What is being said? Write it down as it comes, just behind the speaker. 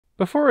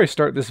Before I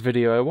start this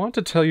video, I want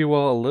to tell you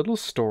all a little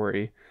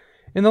story.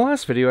 In the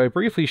last video, I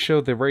briefly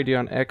showed the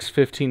Radeon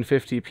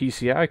X1550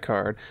 PCI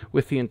card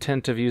with the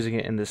intent of using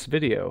it in this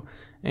video,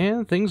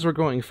 and things were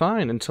going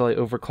fine until I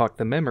overclocked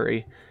the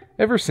memory.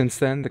 Ever since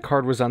then, the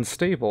card was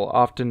unstable,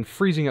 often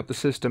freezing up the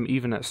system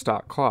even at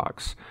stock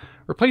clocks.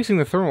 Replacing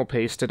the thermal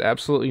paste did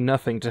absolutely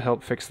nothing to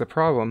help fix the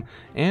problem,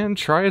 and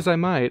try as I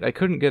might, I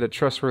couldn't get a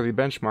trustworthy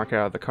benchmark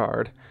out of the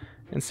card.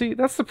 And see,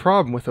 that's the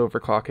problem with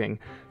overclocking.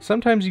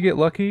 Sometimes you get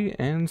lucky,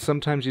 and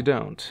sometimes you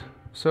don't.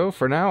 So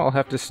for now, I'll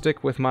have to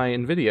stick with my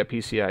NVIDIA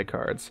PCI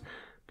cards.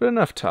 But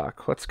enough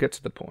talk, let's get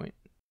to the point.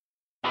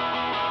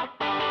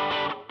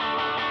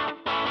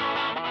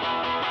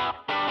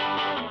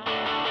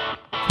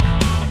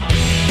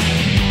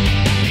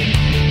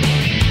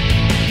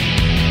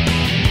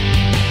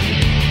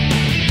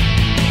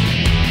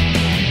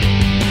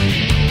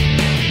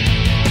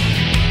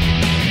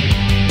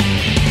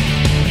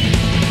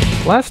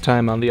 Last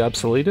time on the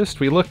Obsoletist,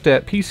 we looked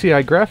at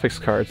PCI graphics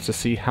cards to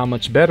see how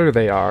much better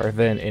they are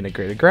than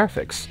integrated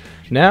graphics.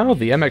 Now,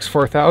 the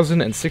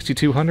MX4000 and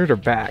 6200 are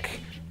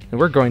back, and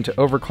we're going to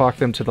overclock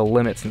them to the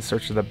limits in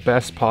search of the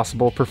best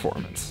possible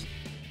performance.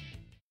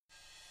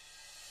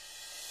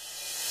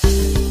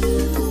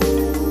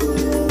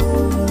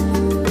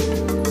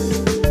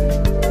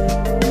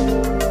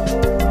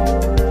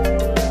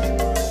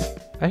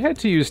 I had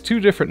to use two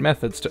different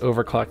methods to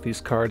overclock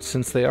these cards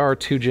since they are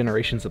 2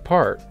 generations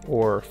apart,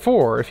 or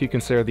 4 if you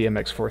consider the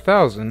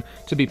MX4000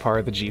 to be part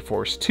of the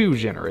GeForce 2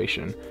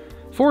 generation.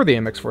 For the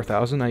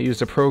MX4000, I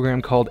used a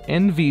program called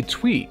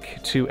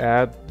NVTweak to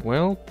add,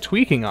 well,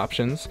 tweaking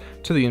options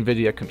to the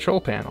NVIDIA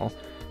control panel.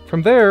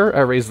 From there,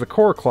 I raised the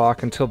core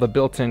clock until the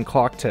built-in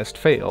clock test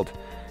failed,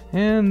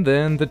 and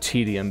then the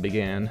tedium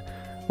began.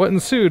 What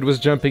ensued was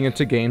jumping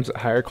into games at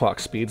higher clock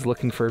speeds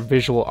looking for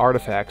visual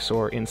artifacts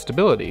or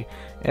instability.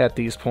 At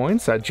these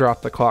points, I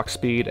dropped the clock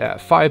speed at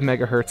 5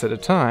 MHz at a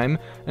time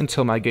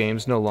until my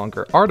games no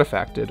longer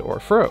artifacted or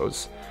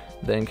froze.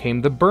 Then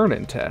came the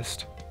burn-in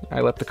test.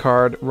 I let the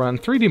card run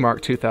 3D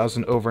Mark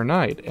 2000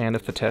 overnight, and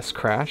if the test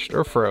crashed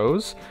or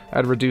froze,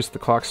 I'd reduce the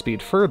clock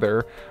speed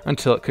further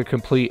until it could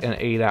complete an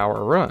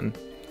 8-hour run.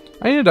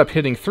 I ended up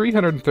hitting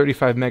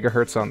 335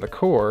 MHz on the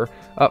core,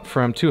 up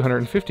from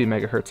 250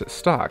 MHz at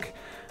stock.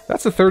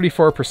 That's a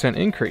 34%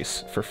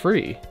 increase, for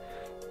free.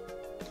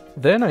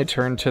 Then I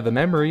turned to the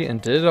memory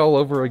and did it all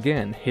over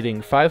again,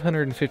 hitting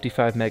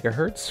 555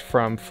 MHz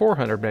from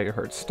 400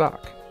 MHz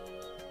stock.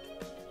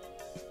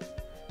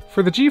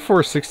 For the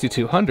GeForce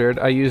 6200,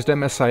 I used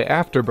MSI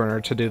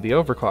Afterburner to do the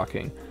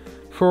overclocking.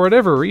 For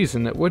whatever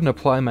reason, it wouldn't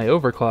apply my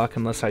overclock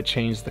unless I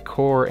changed the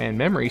core and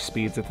memory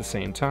speeds at the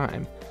same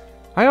time.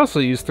 I also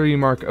used 3D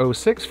Mark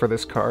 06 for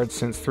this card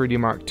since 3D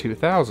Mark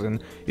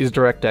 2000 is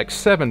DirectX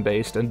 7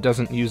 based and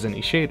doesn't use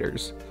any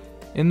shaders.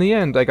 In the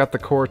end, I got the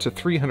core to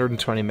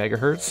 320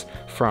 MHz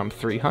from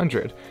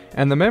 300,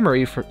 and the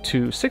memory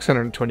to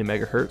 620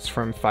 MHz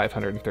from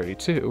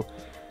 532.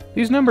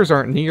 These numbers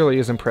aren't nearly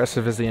as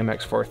impressive as the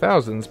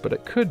MX4000's, but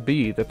it could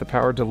be that the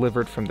power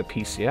delivered from the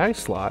PCI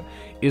slot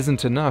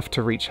isn't enough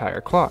to reach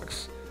higher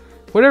clocks.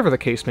 Whatever the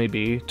case may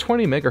be,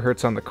 20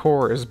 MHz on the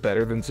core is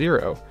better than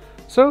 0.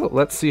 So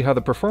let's see how the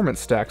performance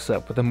stacks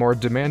up with a more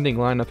demanding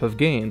lineup of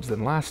games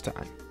than last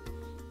time.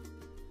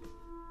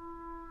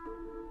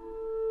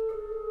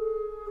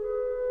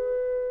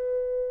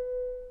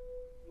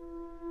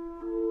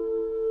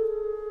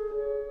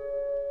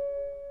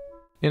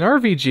 In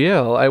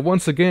RVGL, I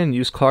once again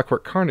used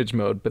Clockwork Carnage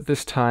mode, but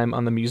this time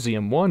on the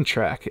Museum 1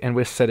 track, and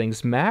with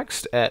settings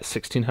maxed at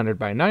 1600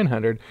 by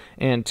 900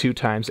 and 2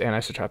 times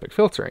anisotropic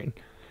filtering.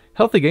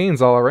 Healthy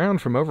gains all around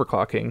from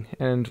overclocking,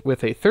 and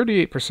with a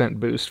 38%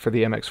 boost for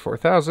the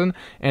MX4000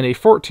 and a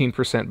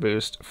 14%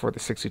 boost for the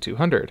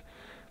 6200.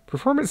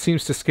 Performance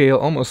seems to scale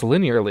almost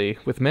linearly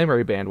with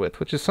memory bandwidth,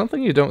 which is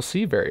something you don't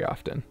see very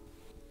often.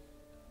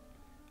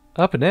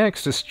 Up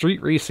next is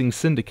Street Racing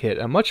Syndicate,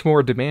 a much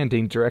more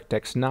demanding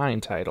DirectX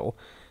 9 title.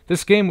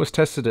 This game was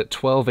tested at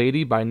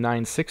 1280 by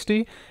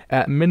 960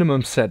 at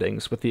minimum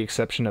settings, with the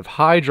exception of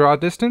high draw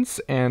distance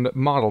and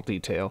model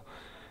detail.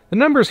 The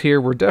numbers here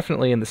were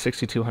definitely in the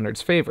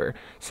 6200's favor,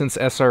 since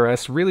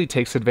SRS really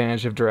takes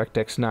advantage of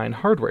DirectX 9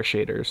 hardware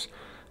shaders.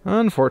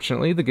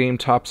 Unfortunately, the game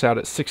tops out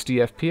at 60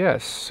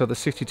 FPS, so the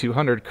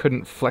 6200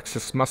 couldn't flex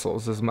its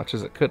muscles as much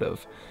as it could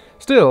have.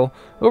 Still,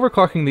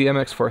 overclocking the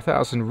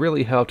MX4000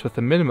 really helped with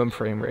the minimum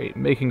frame rate,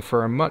 making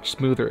for a much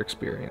smoother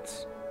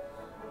experience.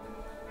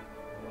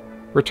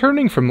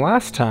 Returning from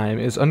last time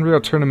is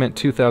Unreal Tournament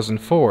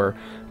 2004,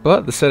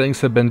 but the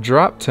settings have been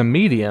dropped to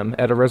medium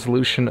at a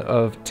resolution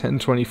of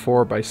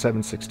 1024 by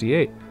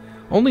 768.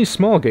 Only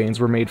small gains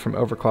were made from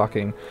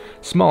overclocking,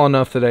 small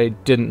enough that I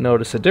didn't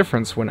notice a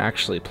difference when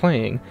actually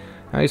playing.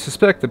 I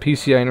suspect the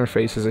PCI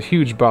interface is a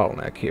huge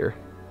bottleneck here.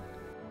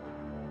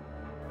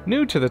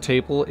 New to the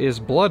table is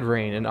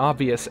Bloodrayne, an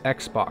obvious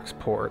Xbox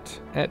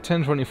port. At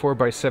 1024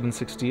 by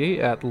 768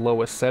 at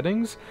lowest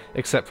settings,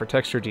 except for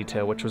texture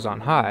detail which was on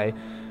high,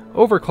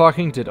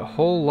 overclocking did a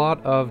whole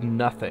lot of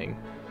nothing.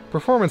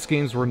 Performance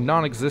games were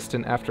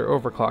non-existent after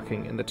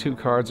overclocking, and the two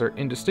cards are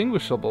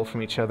indistinguishable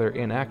from each other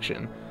in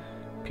action.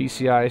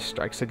 PCI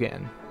strikes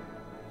again.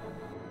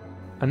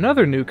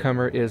 Another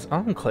newcomer is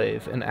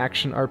Enclave, an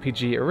action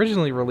RPG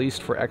originally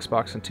released for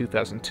Xbox in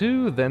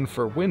 2002, then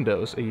for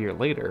Windows a year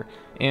later.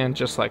 And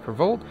just like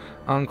Revolt,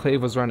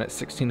 Enclave was run at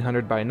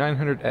 1600 by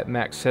 900 at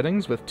max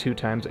settings with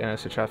 2x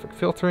anisotropic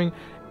filtering,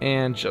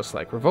 and just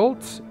like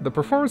Revolt, the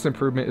performance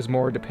improvement is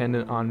more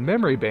dependent on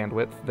memory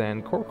bandwidth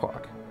than core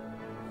clock.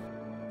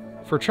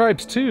 For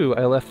Tribes 2,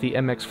 I left the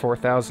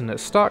MX4000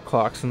 as stock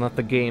clocks and let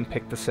the game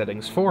pick the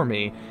settings for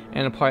me,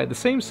 and applied the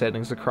same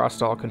settings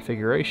across all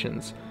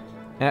configurations.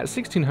 At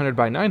 1600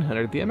 by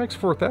 900, the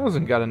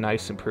MX4000 got a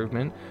nice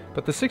improvement,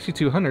 but the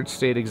 6200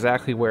 stayed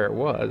exactly where it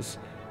was.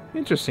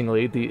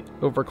 Interestingly, the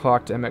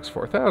overclocked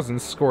MX4000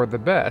 scored the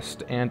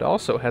best, and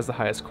also has the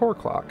highest core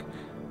clock.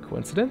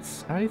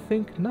 Coincidence? I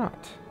think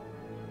not.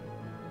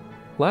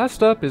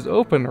 Last up is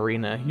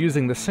OpenArena,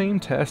 using the same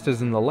test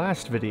as in the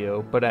last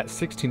video, but at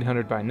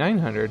 1600 by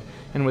 900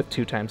 and with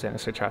 2x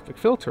anisotropic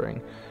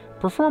filtering.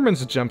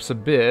 Performance jumps a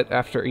bit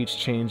after each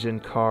change in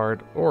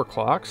card or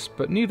clocks,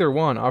 but neither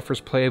one offers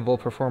playable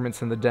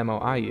performance in the demo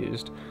I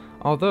used,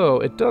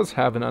 although it does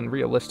have an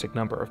unrealistic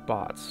number of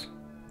bots.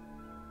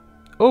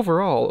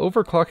 Overall,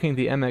 overclocking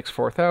the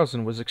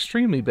MX4000 was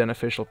extremely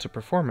beneficial to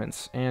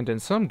performance, and in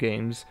some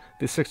games,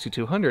 the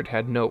 6200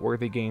 had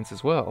noteworthy gains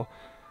as well.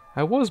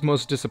 I was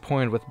most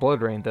disappointed with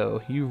Bloodrayne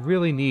though. You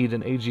really need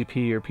an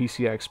AGP or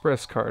PCI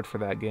Express card for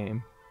that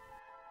game.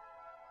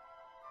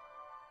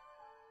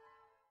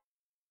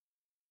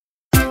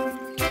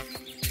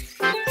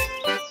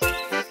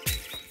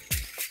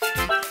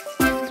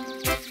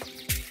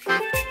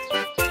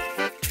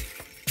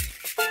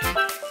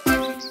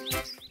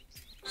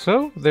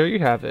 So, there you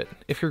have it.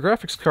 If your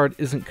graphics card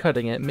isn't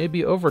cutting it,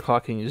 maybe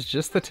overclocking is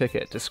just the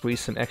ticket to squeeze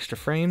some extra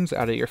frames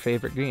out of your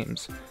favorite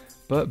games.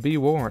 But be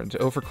warned,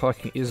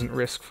 overclocking isn't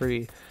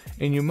risk-free,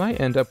 and you might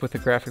end up with a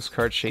graphics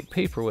card shaped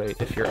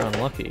paperweight if you're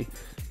unlucky.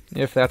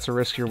 If that's a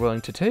risk you're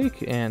willing to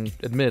take, and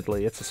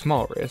admittedly it's a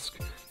small risk,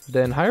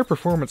 then higher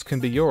performance can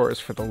be yours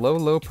for the low,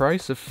 low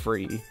price of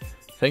free.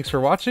 Thanks for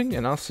watching,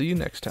 and I'll see you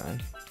next time.